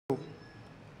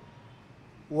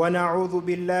ونعوذ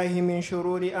بالله من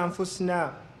شرور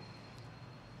أنفسنا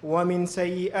ومن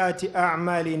سيئات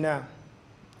أعمالنا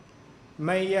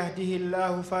من يهده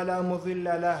الله فلا مضل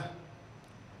له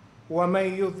ومن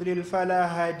يضلل فلا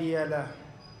هادي له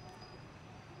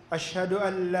أشهد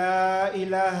أن لا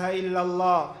إله إلا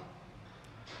الله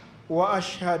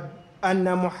وأشهد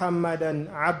أن محمدًا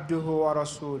عبده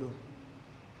ورسوله.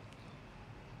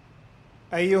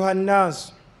 أيها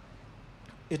الناس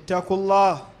اتقوا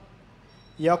الله.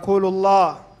 يقول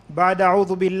الله بعد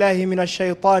أعوذ بالله من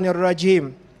الشيطان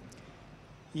الرجيم: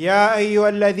 يا أيها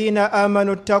الذين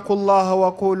آمنوا اتقوا الله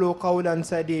وقولوا قولا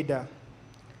سديدا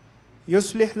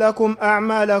يصلح لكم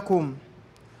أعمالكم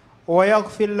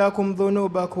ويغفر لكم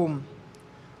ذنوبكم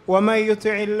ومن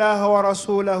يطع الله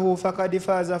ورسوله فقد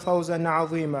فاز فوزا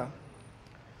عظيما.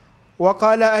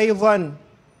 وقال أيضا: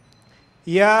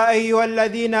 يا أيها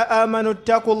الذين آمنوا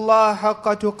اتقوا الله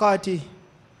حق تقاته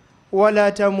ولا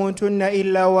تموتن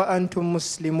إلا وأنتم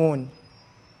مسلمون.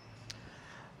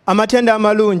 Amatenda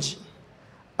amalungi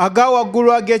agawa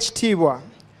ggulu ag'ekitiibwa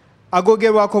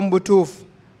agogerwako mu butuufu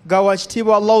gawa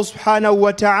kitiibwa Allah subhanahu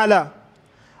wa ta'ala.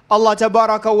 Allah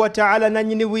tabaraka wa ta'ala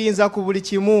nannyini buyinza ku buli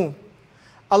kimu.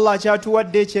 Allah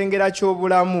kyatuwadde ekyengera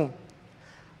ky'obulamu.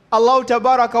 Allah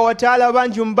tabaraka wa ta'ala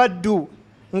bangi mbaddu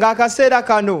ng'akaseera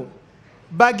kano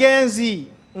bagenzi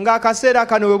ng'akaseera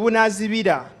kano we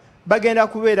bunaazibira bagenda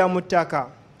kubeera mu ttaka.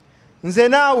 Nze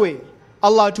naawe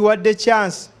Allah atuwadde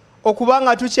chance okuba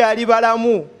nga tukyali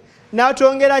balamu,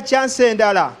 n'atwongera chance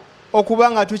endala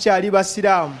okuba nga tukyali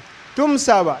basiraamu.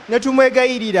 Tumusaba ne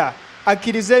tumwegayirira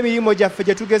akkirize emirimu gyaffe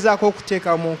gye tugezaako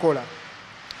okuteeka mu nkola.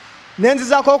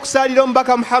 Nenzizaako okusalira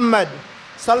omubaka Muhammad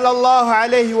sallallahu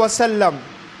alayhi wa sallam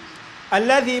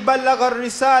alladhi ballagha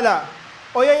ar-risala,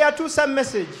 oyo yatuusa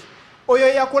message, oyo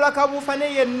yakola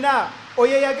kabuufane yenna,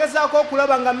 oyo yagezaako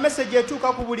okulaba nga message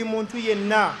etuuka ku buli muntu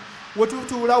yenna. We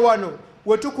tutuula wano,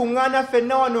 we tukuŋŋaana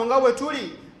ffenna wano nga we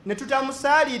tuli ne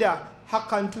tutamusaalira,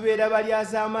 hakkan tubeera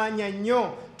balyazaamaanya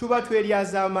nnyo, tuba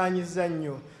tweryazaamaanyizza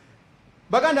nnyo.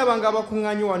 Baganda bange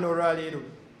abakuŋŋaanyi wano olwaleero,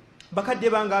 bakadde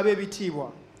bange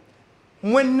ab'ebitiibwa,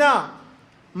 mwenna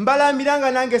mbalambira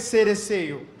nga nange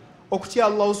seereseeyo okutya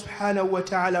Allah subhanahu wa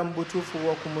ta'ala mu butuufu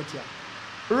bw'okumutya.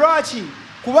 Lwaki?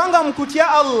 Kubanga mu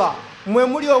kutya Allah mwe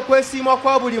muli okwesiimwa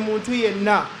kwa buli muntu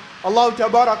yenna. Allah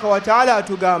tabaraka wa ta'ala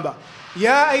atugamba: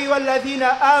 ya ayyuha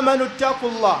alladhina amanu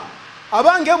ttaqullah,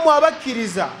 abange mmwe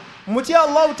abakkiriza mutya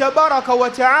Allah tabaraka wa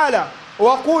ta'ala,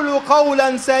 wa qulu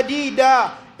qawlan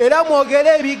sadida, era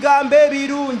mwogere ebigambo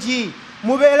ebirungi,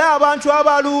 mubeere abantu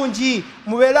abalungi,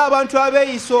 mubeere abantu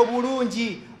abeeyisa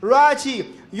obulungi. Lwaki?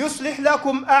 yuslih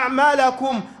lakum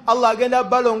a'malakum, Allah agenda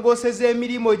balongooseza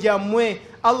emirimu gyammwe,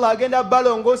 Allah agenda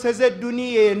balongooseza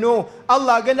edduniya eno,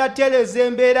 Allah agenda tereza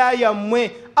embeera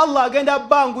yammwe, Allah agenda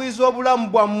banguyiza obulamu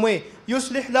bwammwe.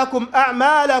 yuslih lakum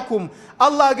a'malakum,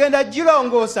 Allah agenda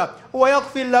girongoosa. wa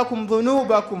yaghfir lakum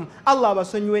dhunubakum, Allah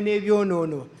abasonyiwe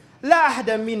n'ebyonoono. La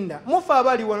ahada minna, mufa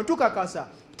abali wano tukakasa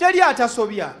teri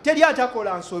atasobya, teri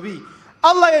atakola nsobi.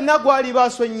 Allah yenna gw'aliba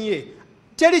asonyiye,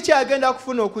 teri kyagenda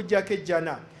kufuna okujjako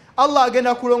ejjana. Allah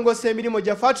agenda kulongoosa emirimu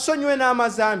gyaffe atusonyiwe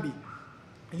n'amazambi.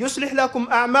 yuslih lakum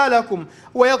a'malakum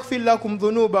wa yaghfir lakum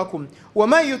dhunubakum wa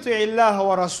man yuti' Allaha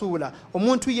wa rasula,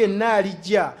 omuntu yenna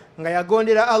alijja nga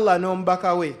yagondera Allah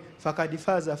n'omubaka we, fakad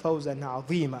faza fawzan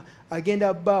azima,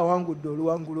 agenda bba awangudde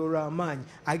oluwangulo olw'amaanyi,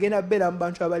 agenda beera mu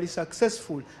bantu abali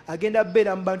successful, agenda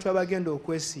beera mu bantu abagenda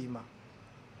okwesiima.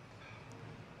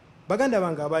 Baganda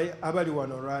bange abali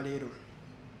wano olwaleero,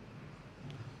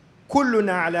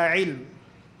 kulluna ala ilm,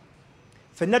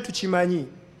 fenna tukimanyi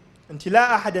nti la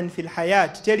ahadan fil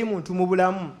hayat, teri muntu mu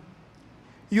bulamu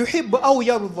yuhibbu aw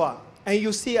yarda an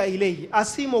yusiya ilayhi,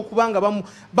 asiima okubanga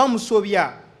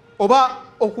bamusobya oba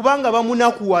okubanga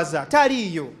bamunakuwaza,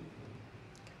 taliiyo.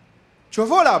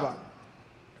 Kyova olaba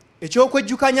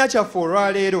ekyokwejjukanya kyaffe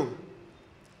olwaleero,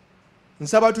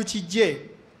 nsaba tukijje.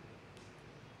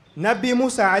 Nabbi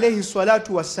Musa alayhi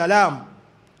salatu wassalamu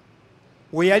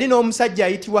we yali n'omusajja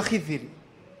ayitibwa Khidhiri.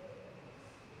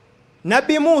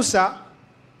 Nabbi Musa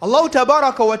Allahu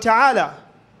tabaraka wa ta'ala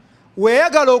we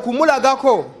yagala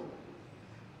okumulagako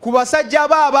ku basajja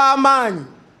be ab'amaanyi,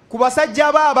 ku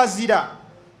basajja be abazira,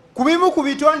 ku bimu ku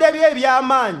bitonde bye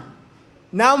eby'amaanyi,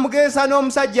 n'amugeesa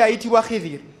n'omusajja ayitibwa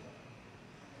Khidhiri.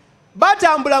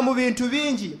 Batambula mu bintu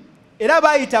bingi era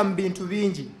bayita mu bintu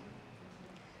bingi,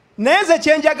 naye nze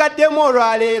kyenjagaddemu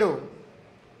olwaleero,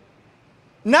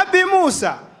 Nabbi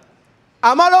Musa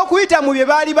amala okuyita mu bye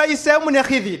baali bayiseemu ne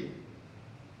Khidhiri,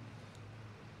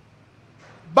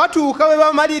 batuuka we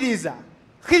bamaliriza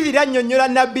Khidhiri annyonnyola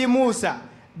Nabbi Musa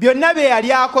byonna bye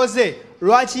yali akoze,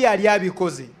 lwaki yali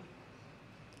abikoze.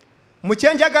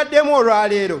 mukyenjagaddemu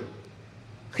olwaleero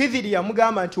Khidhiri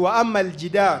yamugamba nti wa amma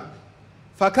aljidar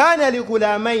fakana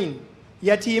lighulamain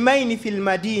yatimain fi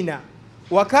lmadina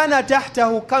wa kana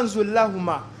tahtahu kanzun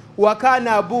lahuma wa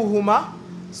kana abuhuma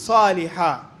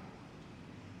saliha.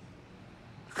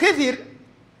 Khidhir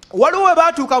waliwo we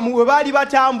baatuuka we baali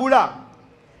batambula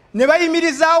ne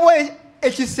bayimirizaawo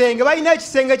ekisenge, balina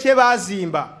ekisenge kye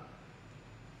baazimba.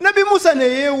 Nabi Musa ne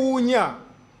yeewuunya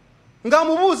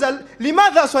ng'amubuuza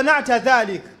limadha sanata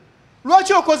dhalik,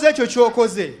 lwaki okoze ekyo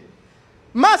ky'okoze?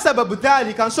 Ma sababu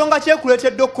dhalika, nsonga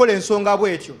kyekuleetedde okukola ensonga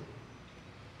bw'etyo.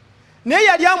 Naye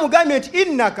yali amugambye nti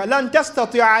innaka lan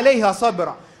tastatia alaiha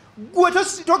sabra, gwe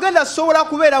togenda sobola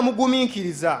kubeera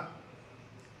mugumiikiriza.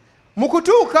 Mu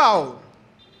kutuuka awo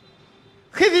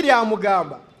Khidhiri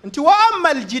amugamba nti wa amma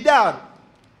aljidar,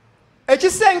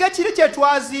 ekisenge kiri kye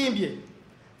twazimbye,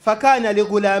 fakana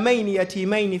lighulamaini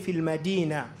yatimaini fi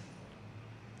lmadina,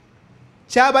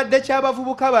 kyabadde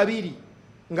ky'abavubuka babiri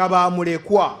nga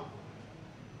bamulekwa.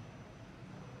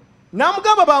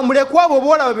 Namugamba bamulekwa abo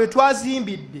boolaba be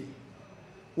twazimbidde,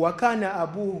 wakana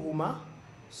abuhuma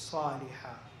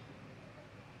saliha.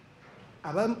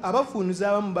 Abafunuzi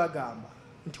abamu bagamba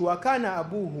nti wakana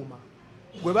abuhuma,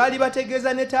 gwe baali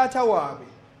bategeeza ne taata waabwe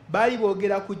baali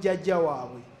boogera ku jjajja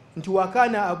waabwe nti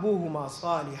wakana abuhuma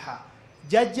saliha.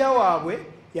 Jjajja waabwe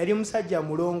yali musajja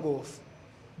mulongoofu,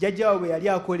 jjajja waabwe yali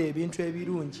akola ebintu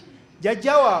ebirungi,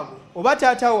 jjajja waabwe oba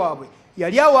taata waabwe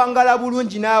yali awangala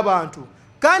bulungi n'abantu.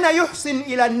 Kana yuhsin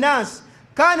ila nnas,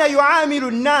 kana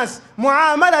yuamilu nnas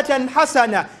muamalatan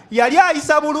hasana, yali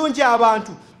ayisa bulungi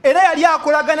abantu era yali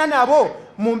akolagana nabo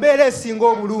mu mbeera esinga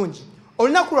obulungi.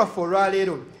 Olunaku lwaffe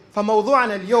olwaleero,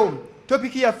 famawduana alyawm,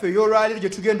 topiki yaffe ey'olwaleero gye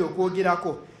tugenda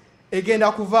okwogerako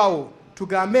egenda kuvaawo,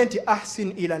 tugambe nti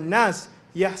ahsin ila nnas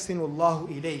yahsinu llahu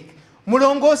ilaik.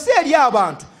 Mulongoose eri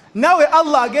abantu, nawe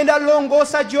Allah agenda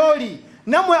longoosa gy'oli.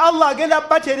 Namwe Allah agenda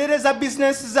baterereza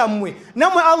bizinesi zammwe,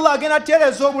 namwe Allah agenda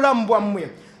tereza obulamu bwammwe.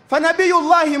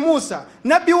 Fanabiyullahi Musa,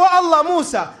 nabbi wa Allah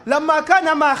Musa, lamma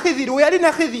kana ma Khidhiri, we yali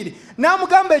na Khidhiri,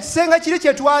 n'amugamba ekisenge kiri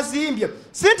kye twazimbye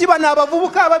si nti bano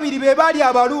abavubuka ababiri be baali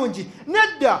abalungi,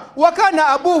 nedda, wakana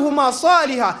abuhuma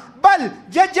saliha, bal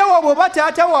jjajja waabwe oba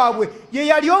taata waabwe ye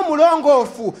yali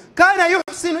omulongoofu. Kana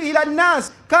yuhsinu ila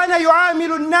nnas, kana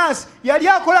yuamilu nnas, yali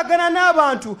akolagana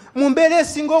n'abantu mu mbeera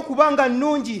esinga okubanga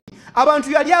nnungi.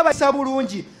 Abantu yali abayisa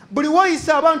bulungi, buli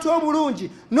woyisa abantu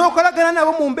obulungi n'okolagana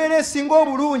nabo mu mbeera esinga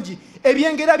obulungi,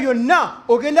 ebyengera byonna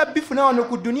ogenda bifuna wano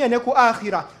ku duniya ne ku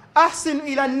akhira. Ahsin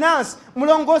ila nnas,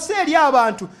 mulongoose eri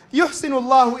abantu, yuhsinu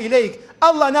llahu ilaik,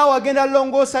 Allah naawe agenda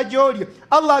longoosa gy'oli,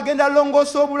 Allah agenda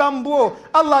longoosa obulamu bwo,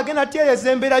 Allah agenda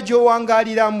teereza embeera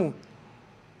gy'owangaaliramu.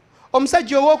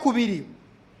 Omusajja owookubiri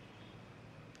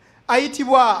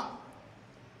ayitibwa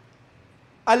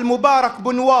Al-Mubarak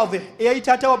bun Wadih, eyali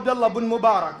taata wa Abdallah bun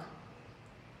Mubarak.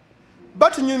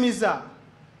 Batunyumiza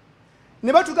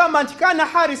ne batugamba nti kana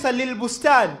harisa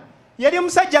lilbustan, yali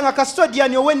musajja nga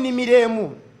kastodiani ow'ennimiro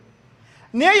emu.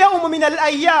 Naye yawmu min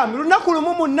al-ayyam, lunaku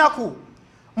lumu mu nnaku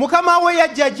mukama we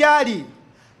yajja gy'ali,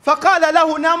 faqala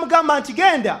lahu, n'amugamba nti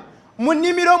genda mu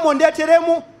nnimiro omwo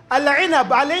ndeeteremu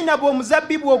al-inab, al-inab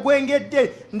omuzabbibu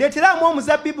ogwengedde, ndeeteramu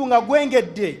omuzabbibu nga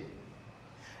gwengedde.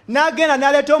 N'agenda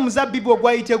n'aleeta omuzabbibu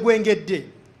ogwayite gwengedde.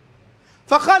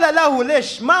 Faqala lahu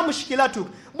lesh ma mushkilatuk,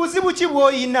 buzibu ki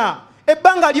bw'oyina?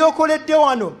 Ebbanga ly'okoledde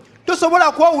wano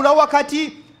tosobola kwawula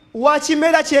wakati wa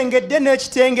kimera kyengedde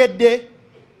n'ekitengedde?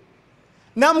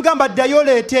 N'amugamba ddayo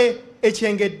oleete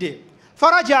ekyengedde.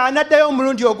 Faraja, n'addayo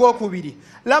omulundi ogwokubiri.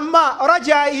 Lamma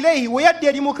raja ilayhi, we yadda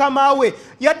eri mukama we,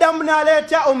 yaddamu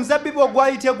n'aleeta omuzabbibu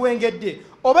ogwayite gwengedde,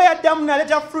 oba yaddamu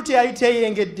n'aleeta fruti eyayite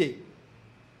eyengedde.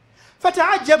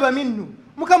 Fataajjaba minnu,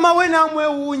 mukama we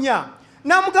n'amwewuunya,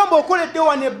 n'amugamba okoledde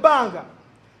wano ebbanga,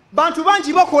 bantu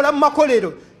bangi bakola mu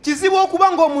makolero, kizibu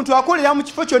okuba ng'omuntu akolera mu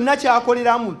kifo kyonna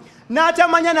ky'akoleramu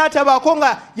n'atamanya n'atabaako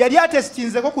nga yali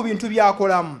atesitinzeko ku bintu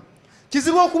by'akolamu.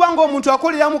 Kizibu okuba ng'omuntu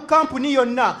akolera mu kampuni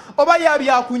yonna, oba ya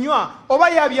byakunywa oba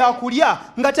ya byakulya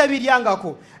nga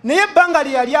tabiryangako. Naye ebbanga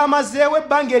lye yali amazeewo,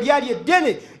 ebbanga eryali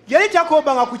eddene, yali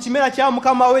takoobanga ku kimera kya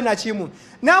mukama we na kimu.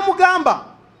 N'amugamba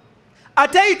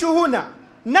ataituhuna,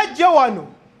 najja wano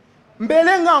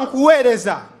mbeere nga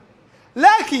nkuweereza,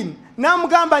 lakin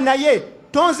n'amugamba naye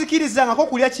tonzikirizangako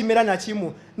kulya kimera na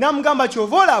kimu. N'amugamba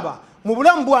kyova olaba mu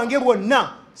bulamu bwange bwonna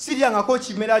siryangako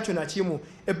kimera kyo na kimu.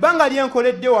 Ebbanga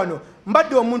lyenkoledde wano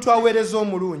mbadde omuntu aweereza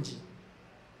omulungi.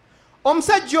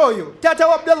 Omusajja oyo taata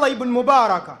wa Abdallah ibn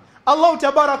Mubaraka, Allahu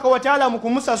tabaraka wa taala mu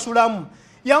kumusasulamu,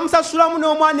 yamusasulamu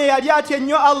n'omwana eyali atya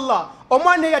ennyo Allah,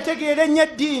 omwana eyategeera ennyo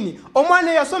eddiini,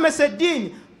 omwana eyasomesa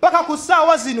eddiini, paka ku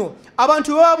ssaawa zino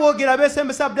abantu baba boogera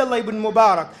beesembesa Abdallah ibn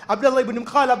Mubarak,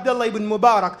 Abdallah ibn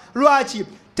Mubarak. Lwaki?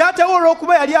 Taata we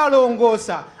olw'okuba yali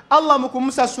alongoosa, Allah mu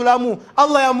kumusasulamu,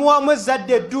 Allah yamuwamu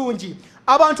ezzadde eddungi.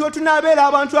 Abantu we tunaabeera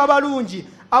abantu abalungi,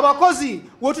 abakozi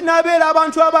we tunaabeera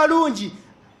abantu abalungi,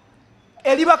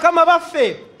 eri bakama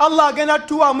baffe Allah agenda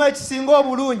tuwamu ekisinga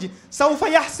obulungi. Sawfa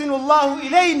yahsinu Allahu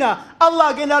ilaina, Allah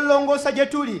agenda longoosa gye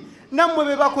tuli. Nammwe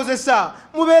be bakozesa,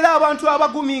 mubeere abantu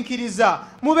abagumiikiriza,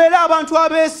 mubeere abantu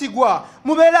abeesigwa,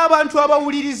 mubeere abantu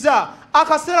abawuliriza.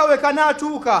 Akaseera we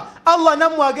kanaatuuka, Allah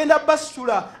nammwe agenda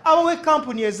basitula abawe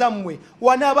kampuni ezammwe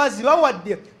wanaabazi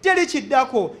bawadde teri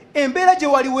kiddako. Embeera gye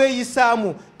wali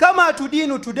weeyisaamu, kama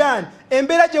tudiinu tudan,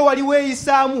 embeera gye wali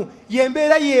weeyisaamu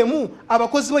y'embeera y'emu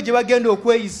abakozi bo gye bagenda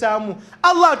okweyisaamu.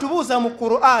 Allah atubuuza mu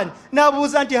Qur'an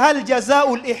n'abuuza nti hal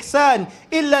jazaa'u l-ihsan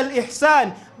illa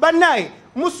l-ihsan. Bannaye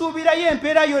musuubirayo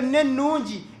empeera yonna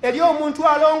ennungi eri omuntu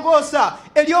alongoosa,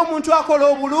 eri omuntu akola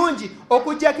obulungi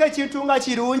okuggyako ekintu nga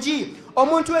kirungi,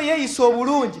 omuntu eyeeyisa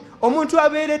obulungi, omuntu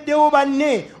abeereddewo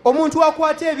banne, omuntu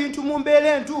akwata ebintu mu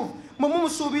mbeera entuufu.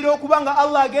 Mumusuubira okuba nga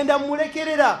Allah agenda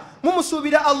mumulekerera,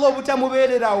 mumusuubira Allah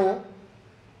obutamubeererawo.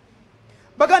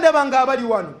 Baganda bange abali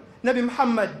wano, Nabi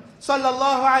Muhammad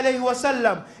sallallahu alayhi wa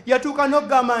sallam yatuuka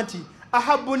n'okugamba nti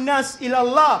ahabbu nnas ila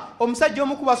Allah, omusajja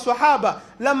omu ku basahaba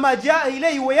lamma jaa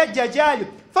ilayhi we yajja gyali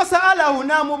fasa'alahu,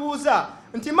 n'amubuuza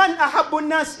nti man ahabbu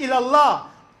nnas ila Allah,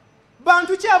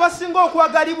 bantu ki abasinga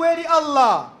okwagalibwa eri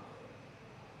Allah,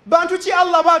 bantu ki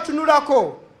Allah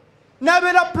baatunulako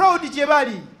n'abeera proud gye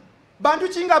bali, bantu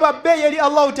ki nga babbeeyi eri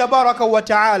Allahu tabaraka wa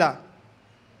ta'ala.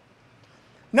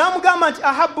 N'amugamba nti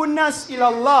ahabbu nnas ila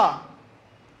Allah,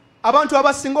 abantu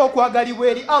abasinga okwagalibwa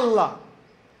eri Allah,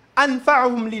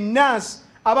 anfa'uhum linnas,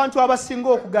 abantu abasinga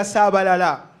okugasa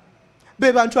abalala,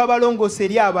 be bantu abalongoosa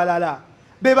eri abalala,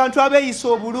 be bantu abeeyisa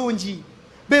obulungi,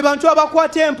 be bantu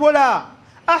abakwata empola.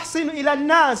 Ahsinu ila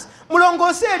nnas,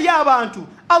 mulongoose eri abantu,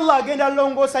 Allah agenda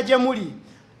longoosa gye muli.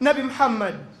 Nabi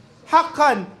Muhammad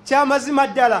haqqan, kyamazima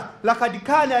ddala, lakad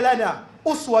kaana lana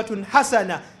uswatun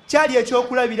hasana, kyali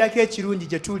ekyokulabirako ekirungi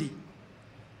gye tuli.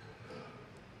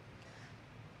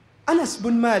 Anas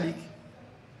bin Malik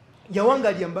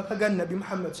yawangalya mbaka ga Nabi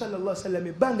Muhammad sallallahu alaihi wasallam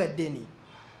ebbanga ddene,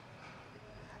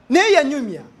 naye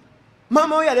yanyumya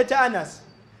maama we yaleta Anas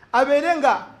abeere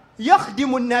nga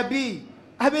yakhdimu nabi,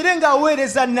 abeere nga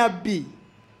aweereza nabbi.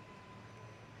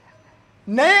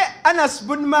 naye Anas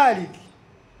bin Malik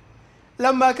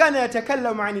لما كان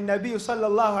يتكلم عن النبي صلى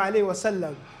الله عليه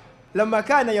وسلم لما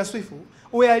كان يصفه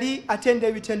ويلي أتند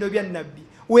بتند بالنبي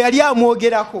ويلي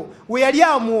أموجرako ويلي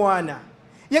أموانا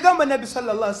yagamba Nabi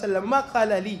sallallahu alaihi wasallam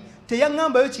makala li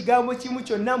teyangamba yo kigambo kimu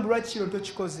kyonna mbulwa kiro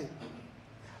tokikoze.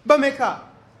 Bameka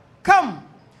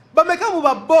mu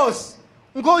ba boss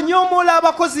ng'onyoomola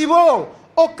abakozi bo,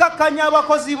 okkakkanya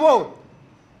abakozi bo,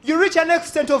 you reach an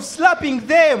extent of slapping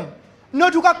them,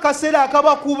 n'otukakasera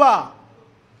akabakuba.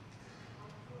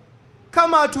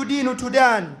 Kama tudiinu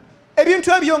tudan,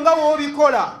 ebintu ebyo nga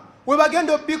woobikola we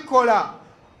bagenda obikola,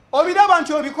 obiraba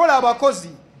nti obikola abakozi,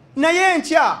 naye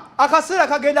enkya akaseera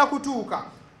kagenda kutuuka,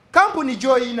 kampuni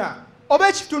gy'oyina oba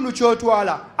ekitundu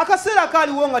ky'otwala akaseera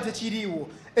kaaliwo nga tekiriiwo,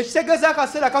 ekitegeeza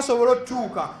akaseera kasobola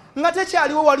otutuuka nga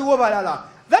tekyaliwo, waliwo balala.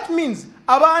 That means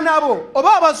abaana bo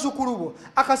oba abazzukulu bo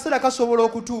akaseera kasobola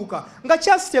okutuuka nga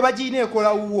kyasi tebagiina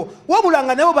ekola wuwo, wabula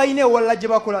nga nabo balina ewalala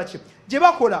gye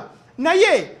bakola.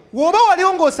 Naye woba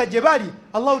walongoosa gye bali,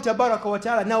 Allahu tabaraka wa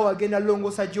taala nawe agenda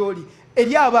longoosa gy'oli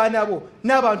eri abaana bo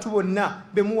n'abantu bonna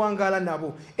be muwangaala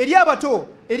nabo, eri abato,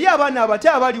 eri abaana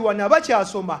abato abali wano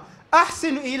abakyasoma.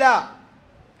 Ahsinu ila,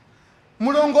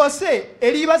 mulongoose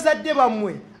eri bazadde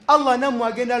bammwe, Allah nammwe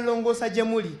agenda longoosa gye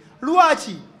muli.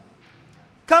 Lwaki?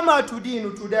 Kama tudiinu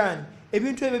tudan,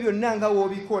 ebintu ebyo byonna nga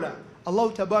woobikola Allahu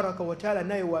tabaraka wa taala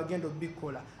naye wagenda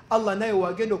obikola. Allah naye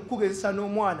wagenda okukugezesa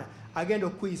n'omwana agenda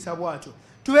okuyisa bwatyo.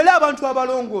 Tubeere abantu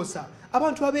abalongoosa,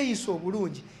 abantu abeeyisa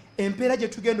obulungi. Empeera gye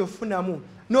tugenda ofunamu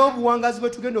n'obuwangazi bwe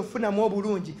tugenda ofunamu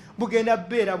obulungi bugenda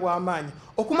bbeera bw'amaanyi.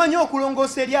 Okumanya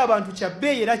okulongoosa eri abantu kya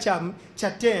bbeeyi era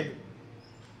kya ttendo.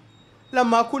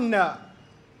 Lamma kunna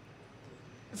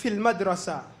fil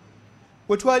madrasa,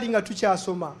 we twali nga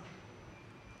tukyasoma,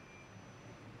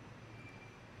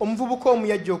 omuvubuka omu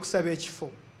yajja okusaba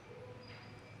ekifo.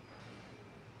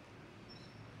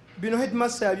 Bino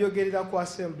headmaster yabyogerera ku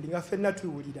assembly nga ffenna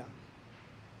tuwulira.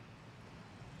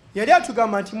 Yali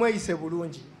atugamba nti mweyise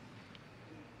bulungi.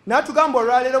 N'atugamba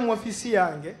olwaleero mu ofisi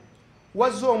yange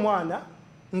wazza omwana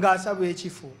ng'asaba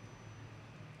ekifo.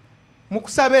 Mu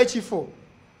kusaba ekifo,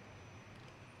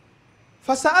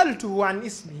 fasa'altuhu an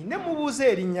ismihi, ne mubuuza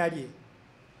erinnya lye.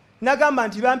 N'agamba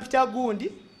nti bampita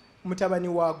gundi mutabani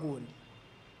wa gundi.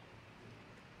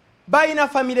 balina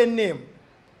family name.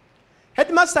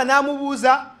 Headmaster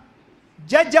n'amubuuza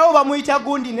jjajjawo bamuyita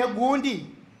gundi ne gundi,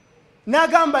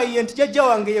 n'agamba ye nti jjajja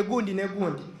wange ye gundi ne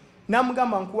gundi,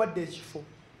 n'amugamba nkuwadde ekifo.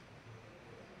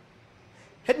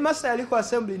 Headmaster yali ku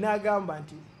assembly n'agamba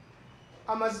nti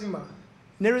amazima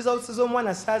ne results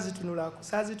z'omwana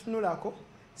saazitunulako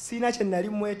siina kye nali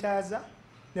mwetaaza.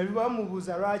 Ne bwe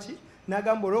bamubuuza lwaki,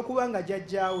 n'agamba olw'okubanga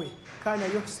jjajjaawe kaana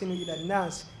y'okusinulira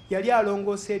Nansi yali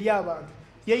alongoosa eri abantu,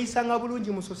 yeeyisanga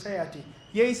bulungi mu society,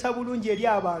 yeeyisa bulungi eri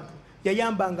abantu,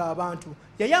 yayambanga abantu,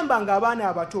 yayambanga abaana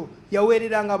abato,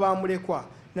 yaweereranga bamulekwa.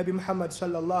 Nabi Muhammad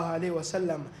sallallahu alaihi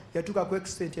wasallam yatuka ku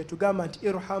extent yatugamba nti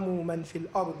irhamu man fil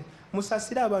ard,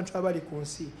 musasira abantu abali ku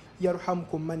nsi,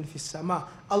 yarhamukum man fis sama,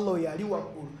 Allah yali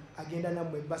waggulu agenda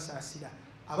nammwe basasira.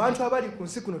 Abantu abali ku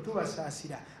nsi kuno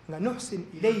tubasaasira nga nuhsin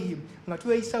ilayhim, nga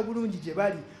tubayisa bulungi gye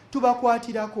bali,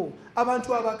 tubakwatirako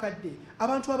abantu abakadde,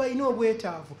 abantu abalina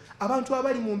obwetaavu, abantu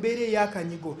abali mu mbeera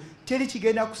ey'akanyigo. Teri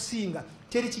kigenda kusinga,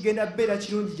 teri kigenda bbeera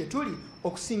kirungi gye tuli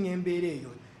okusinga embeera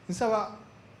eyo. Nsaba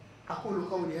aqulu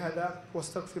qawli hadha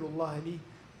wastaghfirullah li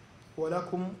wa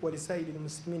lakum wa lisaa'iril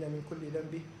muslimina min kulli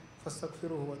dhanbi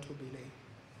fastaghfiruhu wa tubu ilayhi.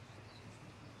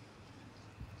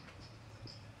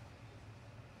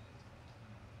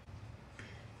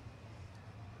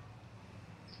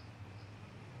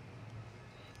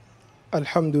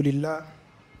 الحمد لله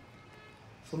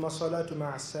ثم الصلاة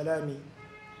مع السلام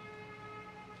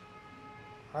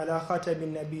على خاتم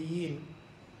النبيين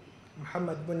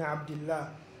محمد بن عبد الله.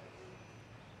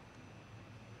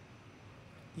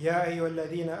 يا أيها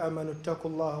الذين آمنوا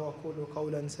اتقوا الله وقولوا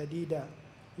قولا سديدا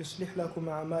يصلح لكم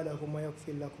أعمالكم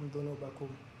ويغفر لكم ذنوبكم.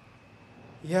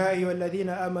 يا أيها الذين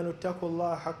آمنوا اتقوا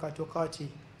الله حق تقاته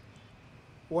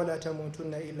ولا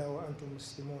تموتن إلا وأنتم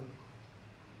مسلمون.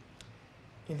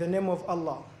 In the name of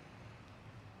Allah,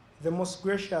 the most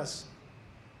gracious,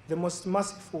 the most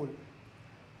merciful,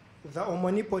 the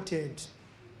omnipotent,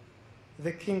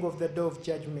 the King of the Day of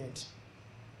Judgment.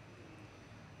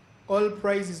 All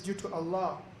praise is due to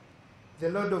Allah, the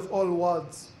Lord of all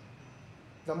worlds,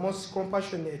 the most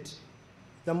compassionate,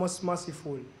 the most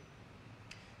merciful.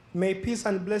 May peace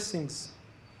and blessings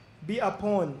be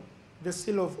upon the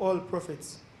seal of all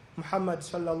prophets, Muhammad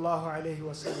sallallahu alaihi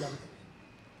wasallam.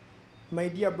 My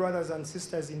dear brothers and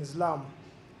sisters in Islam,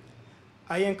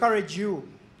 I encourage you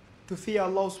to fear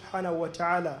Allah subhanahu wa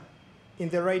ta'ala in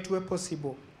the right way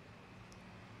possible.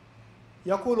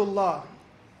 Yaqulullah,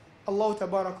 Allah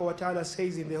tabaraka wa ta'ala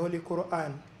says in the Holy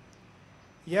Quran,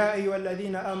 Ya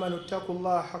ayyuhalladhina amanu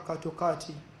ittaqullaha haqqa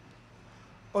tuqati.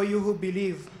 O you who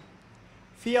believe,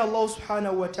 fear Allah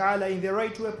subhanahu wa ta'ala in the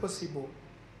right way possible,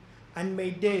 and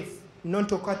may death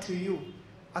not occur to you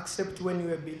except when you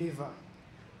are a believer,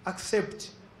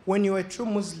 except when you are a true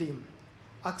Muslim,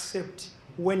 except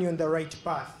when you're on the right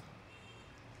path.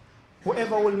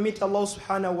 Whoever will meet Allah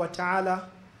subhanahu wa ta'ala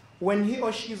when he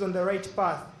or she is on the right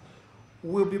path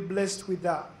will be blessed with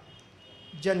the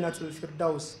Jannatul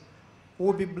Firdaus,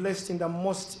 will be blessed in the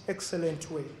most excellent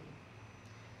way.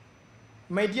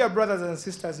 My dear brothers and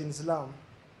sisters in Islam,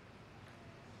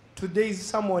 today's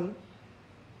sermon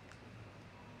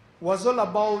was all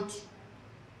about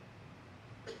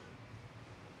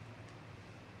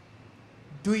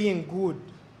doing good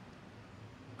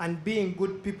and being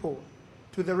good people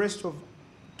to the rest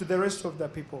of the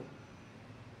people.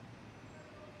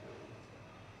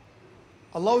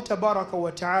 Allah tabaraka wa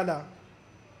ta'ala,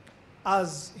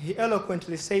 as he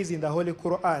eloquently says in the Holy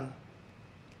Quran,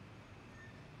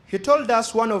 he told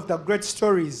us one of the great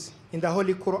stories in the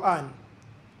Holy Quran,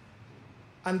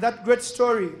 and that great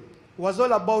story was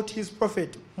all about his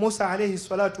prophet Musa alayhi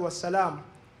salatu wassalam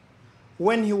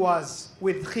when he was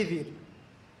with Khidir.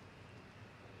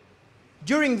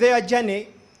 During their journey,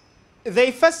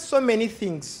 they faced so many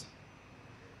things,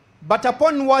 but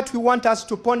upon what we want us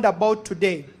to ponder about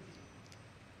today,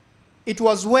 it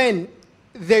was when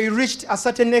they reached a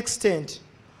certain extent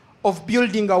of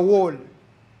building a wall.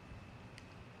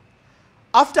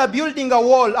 After building a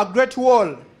wall, a great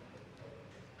wall,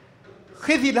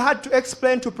 Khidir had to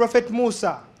explain to Prophet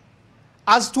Musa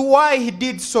as to why he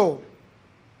did so.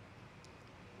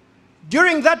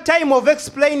 During that time of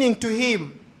explaining to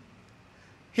him,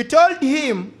 he told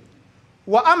him,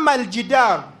 Wa ammal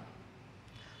jidar,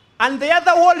 and the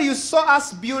other wall you saw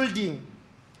us building,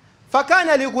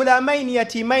 fakana li ghulamayn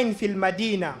yatimayn fil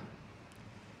madina.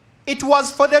 It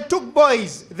was for the two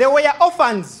boys, they were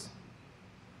orphans.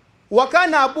 Wa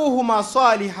kana abuhuma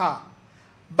saliha,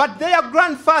 but their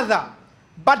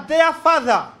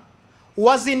father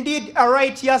was indeed a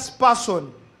righteous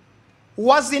person,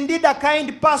 was indeed a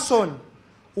kind person,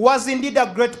 was indeed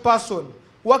a great person.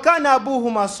 Wakana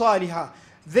abuhuma saliha.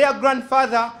 Their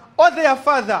grandfather or their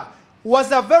father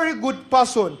was a very good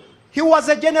person. He was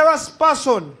a generous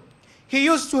person. He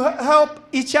used to help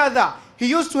each other. He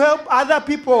used to help other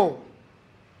people.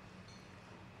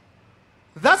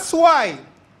 That's why,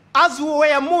 as we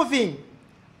were moving,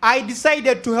 I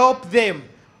decided to help them.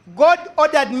 God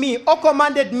ordered me or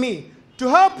commanded me to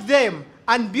help them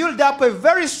and build up a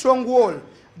very strong wall.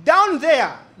 Down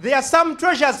there are some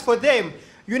treasures for them.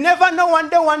 You never know, one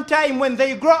day, one time, when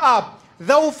they grow up,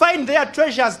 they will find their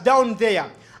treasures down there.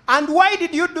 And why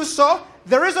did you do so?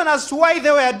 The reason as to why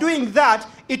they were doing that,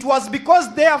 it was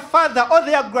because their father or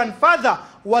their grandfather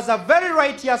was a very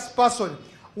righteous person.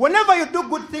 Whenever you do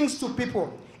good things to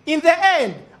people, in the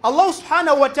end, Allah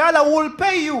subhanahu wa ta'ala will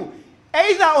pay you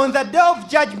either on the day of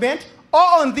judgment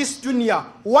or on this dunya.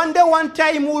 One day, one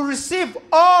time, you will receive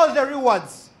all the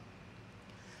rewards.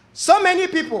 So many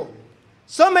people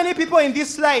in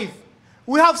this life,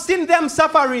 we have seen them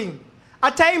suffering.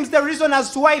 At times, the reason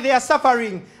as to why they are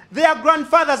suffering, their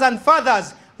grandfathers and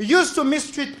fathers used to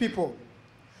mistreat people.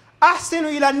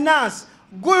 Ahsinu ila nas,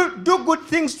 do good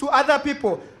things to other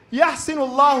people. Yahsinu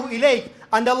Allahu ilayk,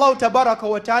 and Allah tabaraka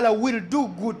wa ta'ala will do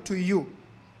good to you.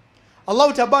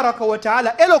 Allah tabaraka wa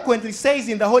ta'ala eloquently says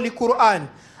in the Holy Quran,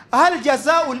 Hal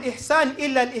jaza'ul ihsan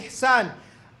illa al-ihsan.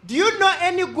 Do you know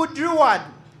any good reward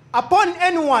upon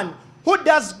anyone who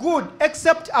does good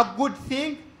except a good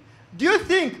thing? Do you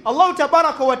think Allah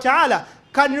tabaraka wa ta'ala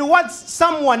can reward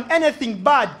someone anything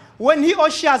bad when he or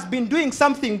she has been doing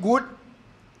something good?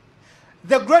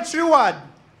 The great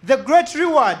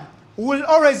reward will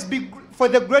always be for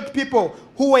the great people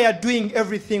who are doing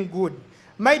everything good.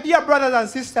 My dear brothers and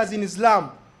sisters in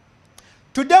Islam,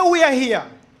 today we are here.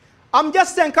 I'm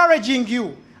just encouraging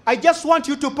you. I just want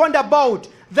you to ponder about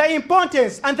the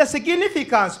importance and the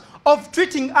significance of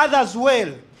treating others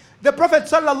well. The Prophet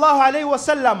sallallahu alaihi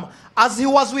wasallam, as he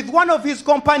was with one of his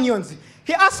companions,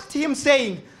 he asked him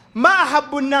saying, Ma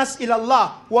ahabbu nas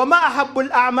ilallah wa ma ahabbu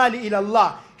al-a'mali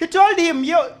ilallah. He told him,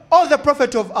 O the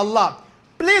Prophet of Allah,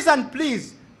 please and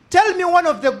please, tell me one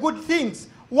of the good things,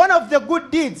 one of the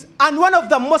good deeds, and one of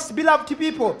the most beloved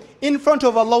people in front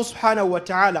of Allah subhanahu wa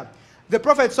ta'ala. The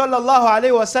Prophet sallallahu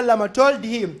alayhi wa sallam told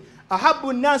him,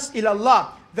 Ahabbu nas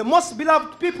ilallah, the most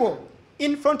beloved people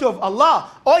in front of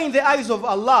Allah or in the eyes of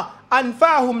Allah,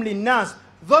 anfa'hum linnas,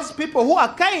 those people who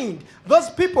are kind, those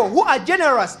people who are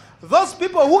generous, those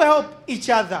people who help each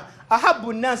other.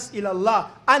 Ahabbu nas ilallah,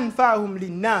 anfa'hum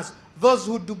linnas, those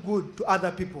who do good to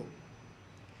other people.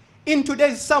 In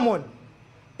today's sermon,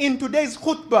 in today's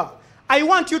khutbah, I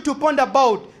want you to ponder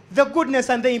about the goodness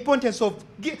and the importance of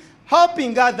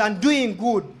helping others and doing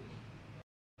good.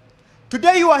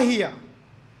 Today you are here.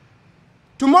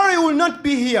 Tomorrow you will not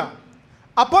be here.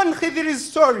 Upon Khidr's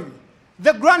story,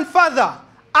 the grandfather,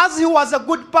 as he was a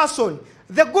good person,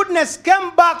 the goodness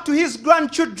came back to his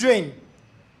grandchildren.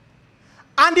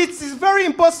 And it is very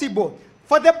impossible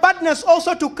for the badness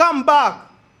also to come back.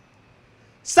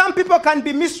 Some people can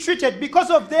be mistreated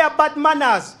because of their bad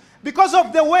manners, because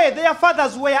of the way their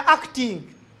fathers were acting.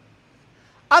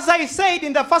 As I said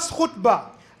in the first khutbah,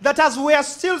 that as we are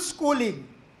still schooling,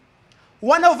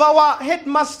 one of our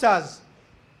headmasters,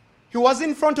 he was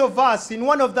in front of us in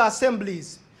one of the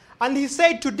assemblies, and he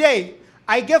said, today,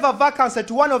 I gave a vacancy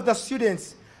to one of the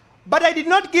students, but I did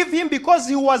not give him because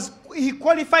he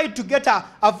qualified to get a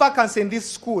vacancy in this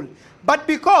school, but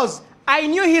because I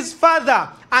knew his father,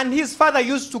 and his father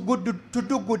used to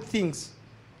do good things.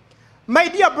 My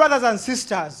dear brothers and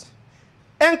sisters,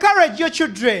 encourage your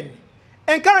children,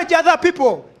 encourage other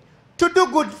people to do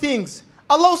good things.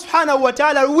 Allah subhanahu wa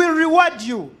ta'ala will reward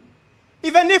you,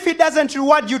 even if He doesn't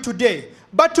reward you today.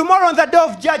 But tomorrow on the day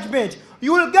of judgment,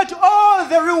 you will get all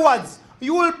the rewards.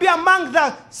 You will be among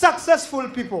the successful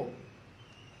people.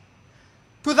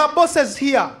 To the bosses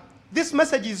here, this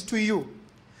message is to you.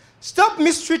 Stop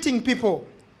mistreating people.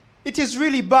 It is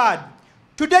really bad.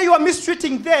 Today you are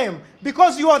mistreating them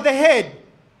because you are the head.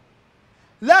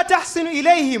 La tahsinu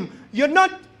ilayhim.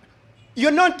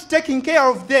 You're not taking care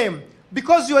of them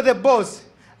because you are the boss.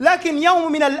 Lakin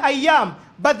yawm min al-ayyam.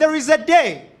 But there is a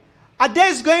day. A day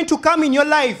is going to come in your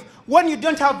life when you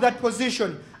don't have that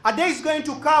position. A day is going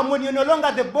to come when you're no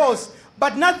longer the boss,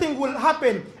 but nothing will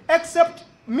happen except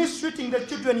mistreating the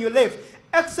children you left,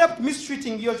 except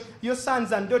mistreating your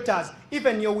sons and daughters,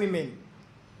 even your women.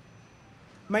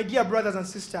 My dear brothers and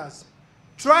sisters,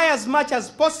 try as much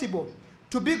as possible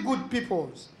to be good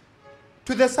people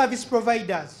to the service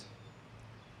providers.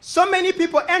 So many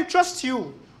people entrust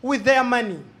you with their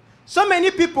money. So many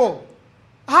people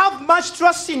have much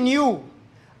trust in you,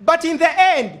 but in the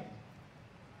end,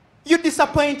 you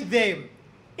disappoint them.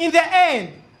 In the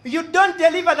end, you don't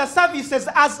deliver the services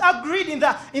as agreed in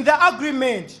the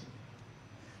agreement.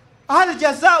 هل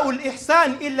جزاء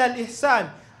الإحسان إلا الإحسان.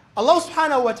 Allah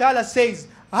subhanahu wa ta'ala says,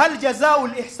 هل جزاء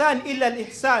الإحسان إلا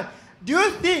الإحسان. Do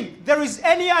you think there is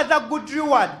any other good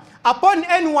reward upon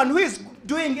anyone who is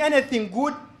doing anything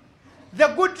good? The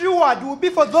good reward will be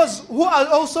for those who are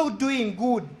also doing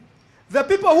good. The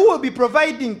people who will be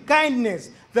providing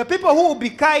kindness, the people who will be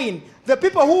kind, the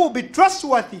people who will be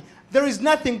trustworthy. There is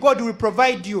nothing God will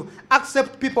provide you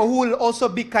except people who will also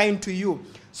be kind to you.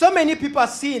 So many people are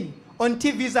seen on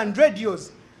TVs and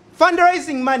radios,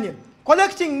 fundraising money,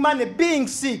 collecting money, being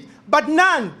sick, but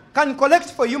none can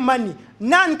collect for you money.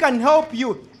 None can help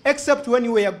you except when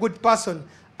you are a good person.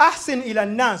 Ahsin ila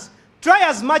nas. Try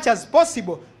as much as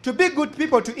possible to be good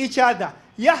people to each other.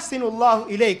 Yahsinullahu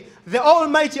ilayk. The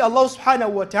Almighty Allah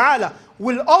subhanahu wa ta'ala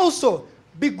will also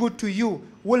be good to you,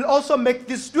 will also make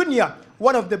this dunya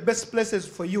one of the best places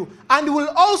for you, and will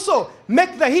also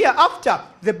make the hereafter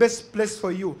the best place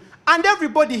for you. And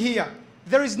everybody here,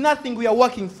 there is nothing we are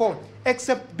working for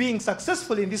except being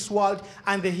successful in this world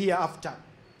and the hereafter.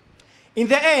 In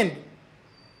the end,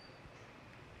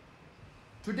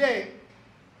 today,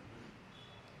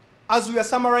 as we are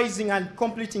summarizing and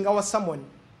completing our sermon,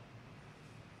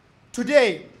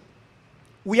 today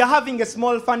we are having a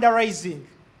small fundraising.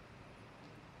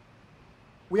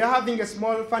 We are having a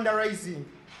small fundraising.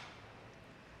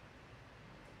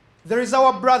 There is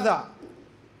our brother,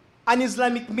 an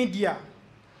Islamic media,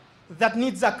 that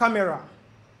needs a camera.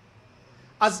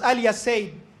 As earlier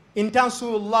said, in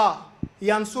Tansurullah,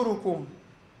 Yansurukum.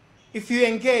 If you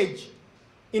engage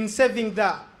in saving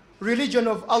the religion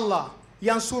of Allah,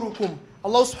 Yansurukum,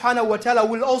 Allah subhanahu wa ta'ala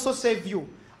will also save you.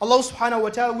 Allah subhanahu wa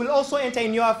ta'ala will also enter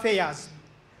in your affairs.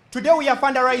 Today we are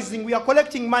fundraising, we are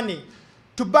collecting money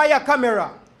to buy a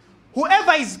camera.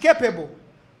 Whoever is capable,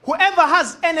 whoever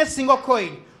has any single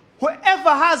coin, whoever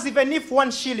has even if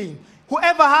 1 shilling,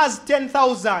 whoever has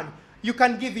 10,000, you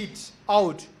can give it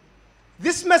out.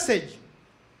 This message,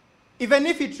 even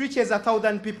if it reaches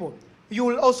 1,000 people, you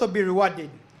will also be rewarded.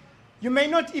 You may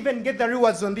not even get the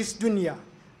rewards on this dunya,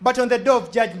 but on the day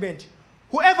of judgment,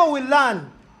 whoever will learn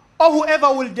or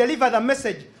whoever will deliver the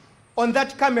message on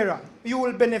that camera, you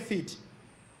will benefit.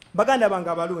 Baganda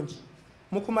banga balungi,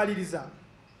 mukumaliriza.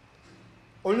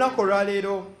 Olunaku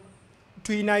olwaleero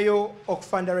tuyinayo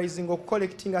okufundraising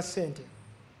okucollectinga ssente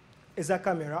eza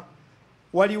kamera.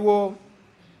 Waliwo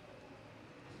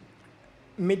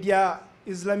media,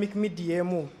 Islamic media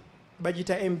emu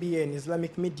bagita MBN,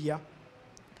 Islamic media,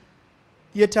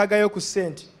 yetaagayo ku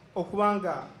ssente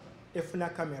okubanga efuna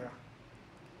kamera.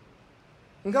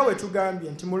 Nga we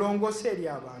tugambye nti mulongoose eri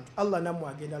abantu, Allah nammwe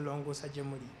agenda longoosa gye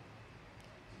muli.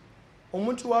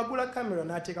 Omuntu wagula kamera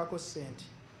n'ateekako ssente,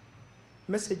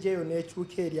 message eyo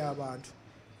n'ekyuka eri abantu,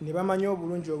 ne bamanya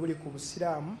obulungi obuli ku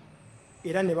busiraamu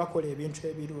era ne bakola ebintu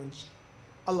ebirungi.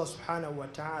 Allah subhanahu wa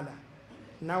ta'ala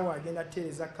naawe agenda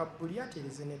ateereza kabbuli,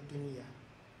 ateereze n'edduniya.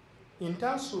 In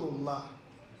tansurullah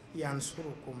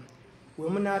yansurukum. We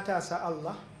munaataasa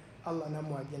Allah, Allah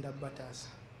nammwe agenda bataasa.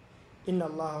 Inna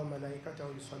Allaha wa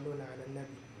malaikatahu yusalluna ala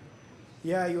nabi.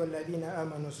 Ya ayyuhalladhina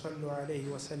amanu sallu alayhi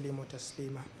wa sallimu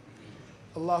taslima.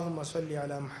 Allahumma salli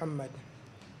ala Muhammad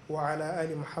wa ala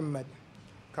ali Muhammad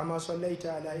kama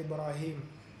sallaita ala Ibrahim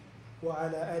wa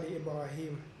ala ali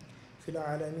Ibrahim fil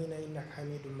alamin innaka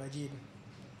Hamidum Majid.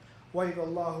 Wa idha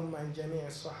Allahumma an jami'i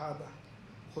as-sahaba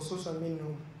khususan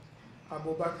minhum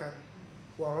Abu Bakr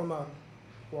wa Umar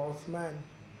wa Uthman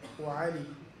wa Ali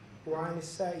wa an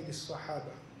as-sa'id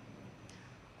as-sahaba.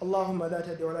 اللهم لا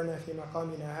تدع لنا في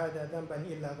مقامنا هذا ذنبا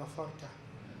إلا غفرته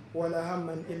ولا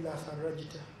هما إلا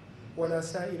فرجته ولا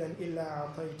سائلا إلا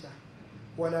أعطيته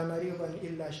ولا مريضا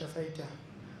إلا شفيته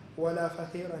ولا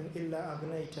فقيرا إلا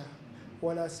أغنيته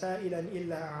ولا سائلا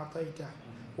إلا أعطيته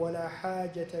ولا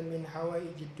حاجة من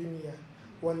حوائج الدنيا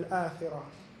والآخرة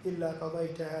إلا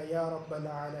قضيتها يا رب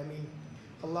العالمين.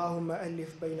 اللهم ألف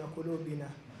بين قلوبنا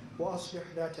وأصلح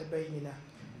ذات بيننا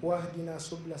واهدنا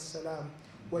سبل السلام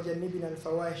وجنبنا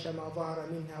الفواحش ما ظهر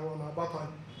منها وما بطن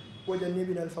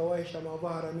وجنبنا الفواحش ما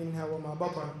ظهر منها وما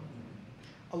بطن.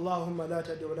 اللهم لا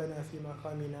تدع لنا في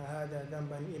مقامنا هذا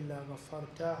ذنبا إلا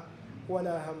غفرته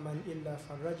ولا هما إلا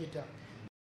فرجته.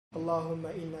 اللهم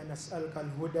إنا نسألك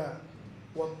الهدى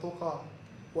والتقى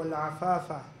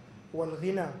والعفاف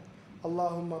والغنى.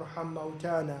 اللهم ارحم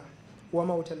موتانا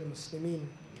وموتى المسلمين.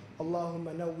 اللهم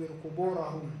نور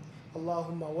قبورهم.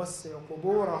 اللهم وسع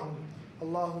قبورهم.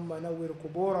 اللهم نور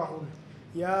قبورهم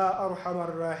يا أرحم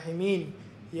الراحمين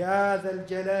يا ذا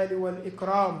الجلال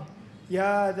والإكرام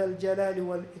يا ذا الجلال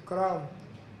والإكرام.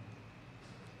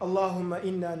 اللهم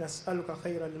إنا نسألك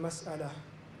خير المسألة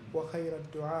وخير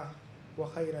الدعاء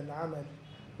وخير العمل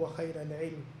وخير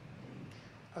العلم.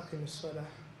 أقم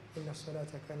الصلاة. إن الصلاة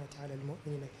كانت على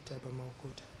المؤمنين كتابا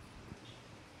موقوتا